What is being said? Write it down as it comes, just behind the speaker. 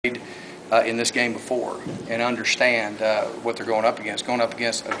in this game before and understand what they're going up against. Going up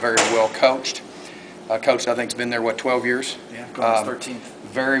against a very well coached coach. I think has been there 12 years. Yeah, going 13th.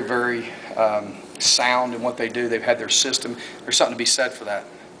 Very, very sound in what they do. They've had their system. There's something to be said for that.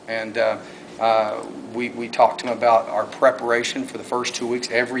 And we talked to them about our preparation for the first 2 weeks.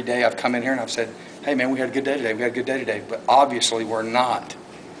 Every day I've come in here and I've said, hey man, we had a good day today. We had a good day today. But obviously we're not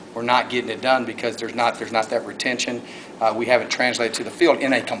getting it done because there's not that retention. We haven't translated to the field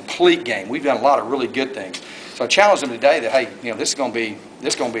in a complete game. We've done a lot of really good things. So I challenged them today that, hey, this is going to be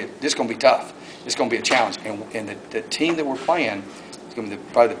tough. It's going to be a challenge. And the team that we're playing is going to be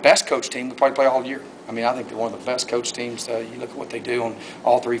probably the best coach team we probably play all year. I mean, I think they're one of the best coach teams. You look at what they do on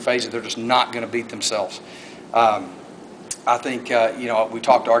all three phases. They're just not going to beat themselves. I think, we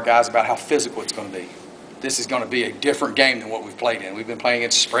talked to our guys about how physical it's going to be. This is going to be a different game than what we've played in. We've been playing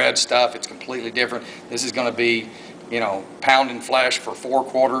against spread stuff. It's completely different. This is going to be, pounding flesh for 4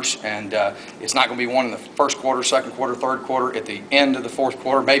 quarters, and it's not going to be one in the first quarter, second quarter, third quarter, at the end of the fourth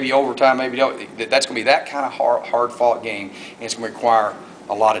quarter, maybe overtime, maybe that's going to be that kind of hard-fought game, and it's going to require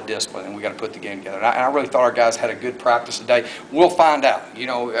a lot of discipline, and we got to put the game together. And I really thought our guys had a good practice today. We'll find out.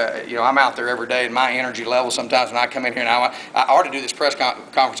 I'm out there every day, and my energy level sometimes when I come in here, and I ought to do this press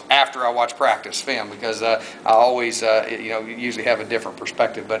conference after I watch practice film because I always, usually have a different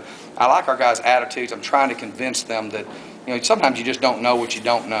perspective. But I like our guys' attitudes. I'm trying to convince them that, sometimes you just don't know what you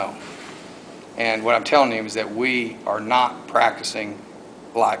don't know. And what I'm telling them is that we are not practicing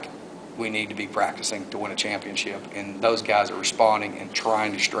like we need to be practicing to win a championship, and those guys are responding and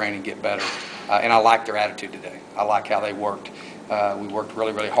trying to strain and get better, and I like their attitude today. I like how they worked. We worked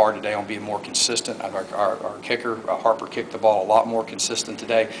really, really hard today on being more consistent. Our kicker, Harper, kicked the ball a lot more consistent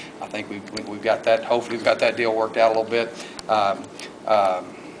today. I think we've got that. Hopefully we've got that deal worked out a little bit.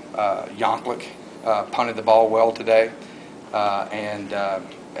 Yonklik punted the ball well today, and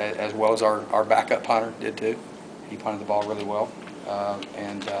as well as our backup punter did too. He punted the ball really well.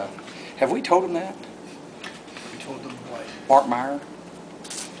 Have we told him that? We told them what? Mark Meyer?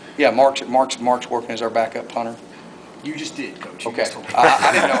 Yeah, Mark's working as our backup punter. You just did, Coach. You okay. just told me.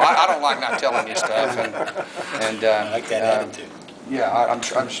 I didn't know. I don't like not telling you stuff. And I like that attitude. Yeah, I'm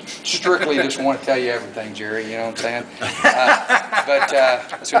strictly just want to tell you everything, Jerry. You know what I'm saying? But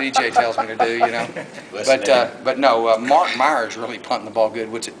that's what EJ tells me to do. But no, Mark Meyer is really punting the ball good,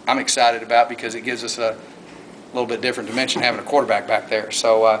 which I'm excited about because it gives us a little bit different dimension having a quarterback back there.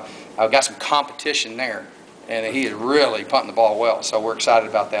 So I've got some competition there, and he is really punting the ball well. So we're excited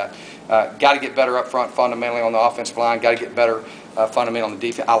about that. Got to get better up front fundamentally on the offensive line. Got to get better fundamentally on the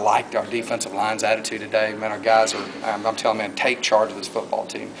defense. I liked our defensive line's attitude today. Man, our guys are, I'm telling you, man, take charge of this football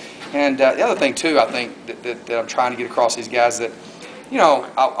team. And the other thing, too, I think that I'm trying to get across these guys that,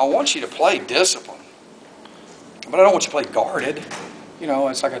 I want you to play discipline, but I don't want you to play guarded.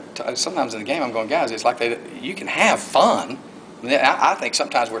 It's like sometimes in the game I'm going, guys, it's like you can have fun. I think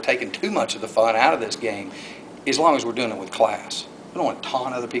sometimes we're taking too much of the fun out of this game as long as we're doing it with class. We don't want to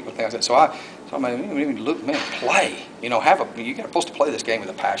taunt other people and things like that. So I mean, look, man, play. You're supposed to play this game with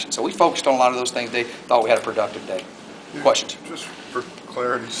a passion. So we focused on a lot of those things. They thought we had a productive day. Yeah, Questions? Just for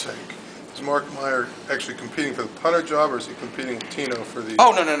clarity's sake, is Mark Meyer actually competing for the punter job, or is he competing with Tino for the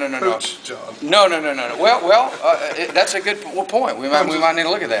coach job? No. Well, that's a good point. We might need to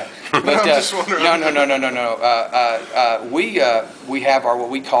look at that. But I'm just wondering. No. We have what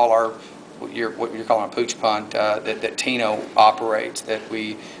we call what you're calling a pooch punt that Tino operates. That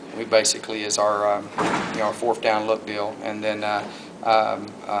we basically is our fourth down look deal, and then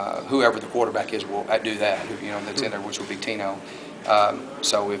whoever the quarterback is will do that. That's in there, which will be Tino.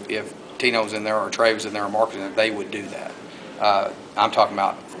 So if Tino's in there or Trey's in there or Mark is in there, they would do that. I'm talking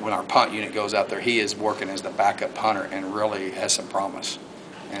about when our punt unit goes out there, he is working as the backup punter and really has some promise.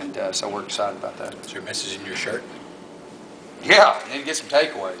 And so we're excited about that. Is your message in your shirt? Yeah, need to get some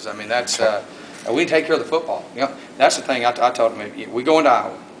takeaways. I mean, that's we take care of the football. That's the thing I told him. We go into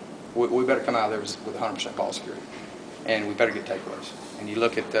Iowa, we better come out of there with 100% ball security, and we better get takeaways. And you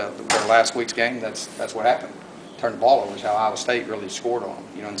look at their last week's game. That's what happened. Turn the ball over is how Iowa State really scored on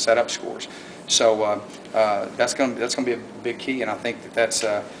them, and set up scores. So that's going to be a big key, and I think that's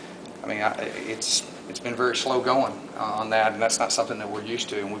it's been very slow going on that, and that's not something that we're used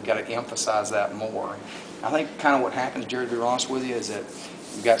to, and we've got to emphasize that more. I think kind of what happens, Jerry, to be honest with you, is that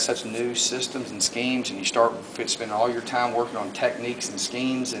you've got such new systems and schemes, and you start spending all your time working on techniques and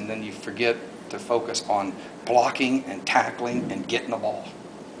schemes, and then you forget to focus on blocking and tackling and getting the ball.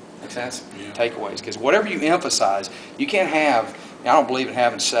 Make sense? Yeah. Takeaways. Because whatever you emphasize, you can't have, I don't believe in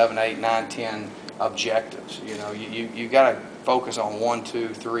having 7, 8, 9, 10 objectives. You got to focus on 1, 2,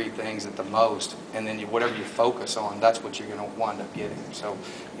 3 things at the most, and then whatever you focus on, that's what you're going to wind up getting. So,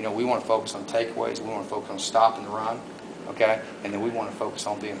 we want to focus on takeaways. We want to focus on stopping the run, okay? And then we want to focus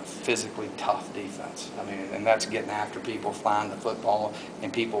on being a physically tough defense. I mean, and that's getting after people, flying the football,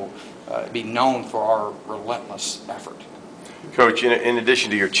 and people be known for our relentless effort. Coach, in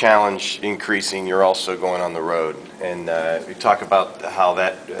addition to your challenge increasing, you're also going on the road. And you talk about how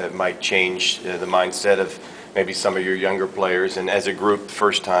that might change the mindset of maybe some of your younger players, and as a group, the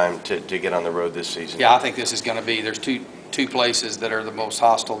first time to get on the road this season. Yeah, I think this is going to be, there's two places that are the most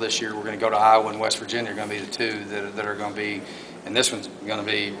hostile this year. We're going to go to Iowa and West Virginia are going to be the two that are going to be, and this one's going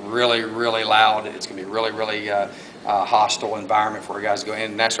to be really, really loud. It's going to be really, really hostile environment for our guys to go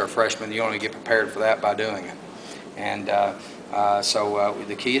in. And that's our freshmen. You only get prepared for that by doing it. And so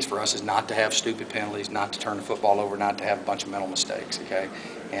the key is for us is not to have stupid penalties, not to turn the football over, not to have a bunch of mental mistakes, okay?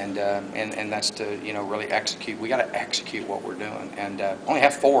 And that's to, really execute. We got to execute what we're doing. And only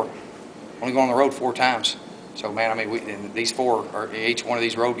have 4. Only go on the road 4 times. So, man, I mean, these 4, each one of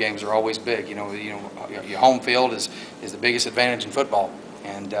these road games are always big. Your home field is the biggest advantage in football.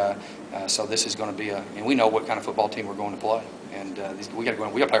 And so this is going to be and we know what kind of football team we're going to play. And we got to go.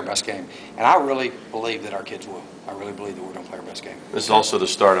 We got to play our best game. And I really believe that our kids will. I really believe that we're going to play our best game. This is also the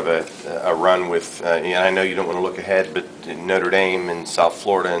start of a run with, and I know you don't want to look ahead, but Notre Dame and South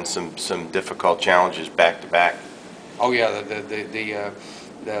Florida and some difficult challenges back to back. Oh yeah,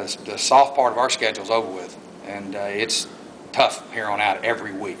 the soft part of our schedule is over with, and it's tough here on out.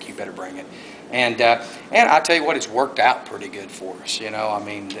 Every week, you better bring it. And I tell you what, it's worked out pretty good for us. I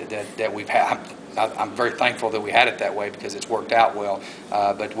mean that we've had. I'm very thankful that we had it that way because it's worked out well.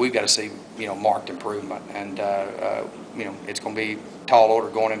 But we've got to see marked improvement, and it's going to be tall order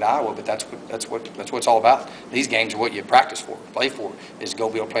going into Iowa. But that's what it's all about. These games are what you practice for, play for, is to go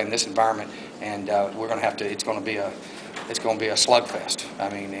be able to play in this environment. And we're going to have to. It's going to be a slugfest. I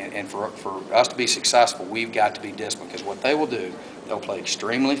mean, and for us to be successful, we've got to be disciplined because what they will do, they'll play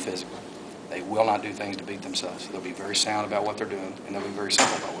extremely physical. They will not do things to beat themselves. They'll be very sound about what they're doing, and they'll be very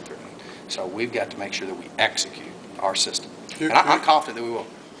simple about what they're doing. So we've got to make sure that we execute our system. And I'm confident that we will.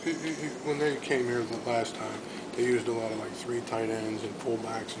 When they came here the last time, they used a lot of like 3 tight ends and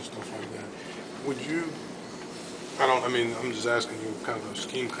fullbacks and stuff like that. Would you, I'm just asking you kind of a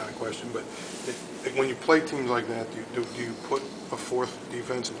scheme kind of question, but when you play teams like that, do you put a 4th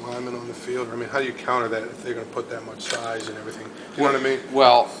defensive lineman on the field? Or, how do you counter that if they're going to put that much size and everything? You know what I mean?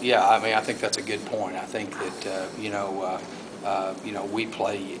 Well, yeah, I think that's a good point. I think that,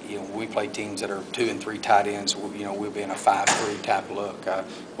 we play teams that are 2 and 3 tight ends. We'll be in a 5-3 type look.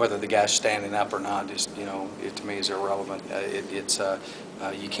 Whether the guy's standing up or not, it to me is irrelevant.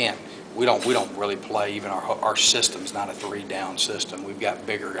 You can't. We don't really play. Even our system's not a 3-down system. We've got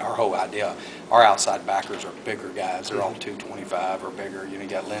bigger. Our whole idea. Our outside backers are bigger guys. They're all 225 or bigger. You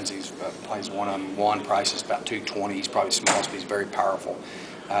got Lindsey's plays 1-on-1. Price is about 220. He's probably smallest, but he's very powerful.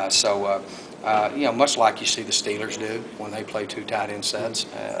 Much like you see the Steelers do when they play 2 tight end sets.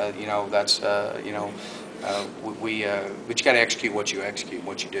 But you got to execute what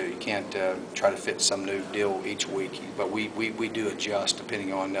you do. You can't try to fit some new deal each week. But we do adjust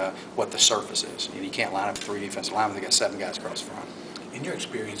depending on what the surface is. And you can't line up 3 defensive linemen. They got 7 guys across the front. In your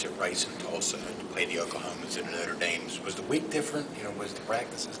experience at Rice and Tulsa to play the Oklahomas and Notre Dames, was the week different? Was the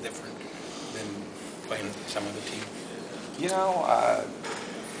practices different than playing some other team?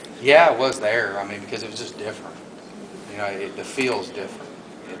 Yeah, it was there. Because it was just different. The feel's different.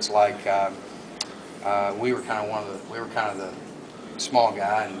 It's like we were kind of the small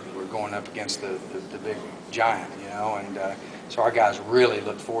guy, and we were going up against the big giant. And so our guys really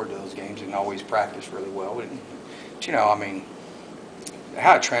looked forward to those games and always practiced really well. But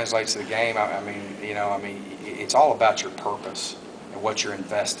how it translates to the game, it's all about your purpose and what you're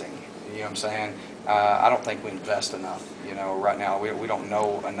investing. You know what I'm saying? I don't think we invest enough. Right now we don't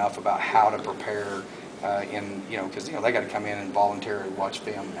know enough about how to prepare. Because they got to come in and voluntarily watch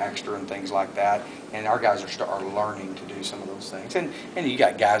film extra and things like that, and our guys are learning to do some of those things. And you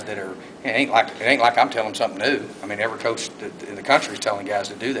got guys that are it ain't like I'm telling them something new. Every coach in the country is telling guys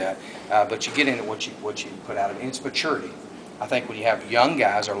to do that. But you get into what you put out of it. And it's maturity. I think when you have young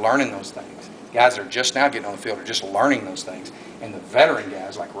guys are learning those things, guys that are just now getting on the field are just learning those things, and the veteran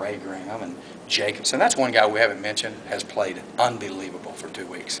guys like Ray Graham and Jacobson. That's one guy we haven't mentioned has played unbelievable for 2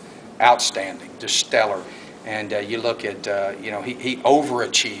 weeks. Outstanding, just stellar, and you look at he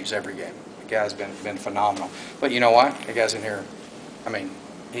overachieves every game. The guy's been phenomenal. But you know what? The guy's in here.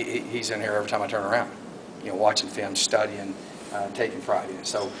 He's in here every time I turn around. Watching film, studying, taking pride in it.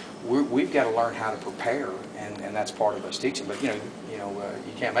 So we've got to learn how to prepare, and that's part of us teaching. But you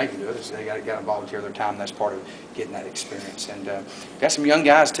can't make them do it. So they got to volunteer their time. And that's part of getting that experience. And got some young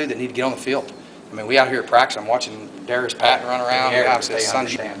guys too that need to get on the field. I mean, we out here at practice. I'm watching Darius Patton run around. Yeah, Obviously, they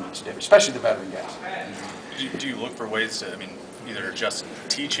understand it's different, especially the veteran guys. Do you look for ways to, either adjust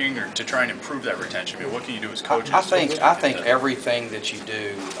teaching or to try and improve that retention? What can you do as coaches? I think everything that you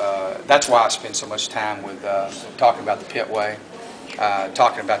do, that's why I spend so much time with talking about the pitway,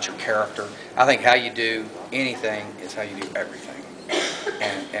 talking about your character. I think how you do anything is how you do everything.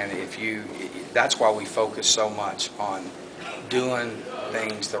 And that's why we focus so much on doing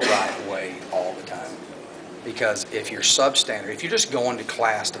things the right way all the time. Because if you're substandard, if you're just going to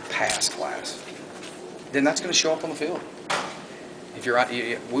class to pass class, then that's going to show up on the field.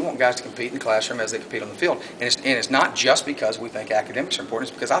 If we want guys to compete in the classroom as they compete on the field, and it's not just because we think academics are important.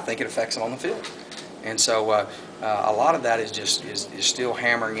 It's because I think it affects them on the field. And so a lot of that is still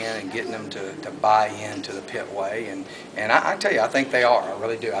hammering in and getting them to buy into the pit way. And I tell you, I think they are. I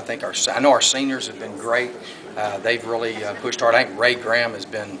really do. I know our seniors have been great. They've really pushed hard. I think Ray Graham has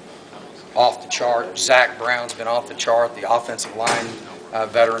been off the chart. Zach Brown's been off the chart. The offensive line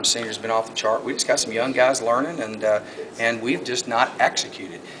veteran seniors been off the chart. We just got some young guys learning, and we've just not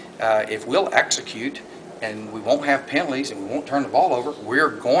executed. If we'll execute, and we won't have penalties, and we won't turn the ball over, we're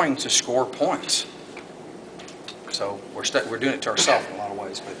going to score points. So we're doing it to ourselves in a lot of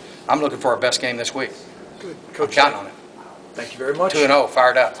ways. But I'm looking for our best game this week. Good. I'm Coach, counting on it. thank you very much. 2-0,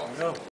 fired up.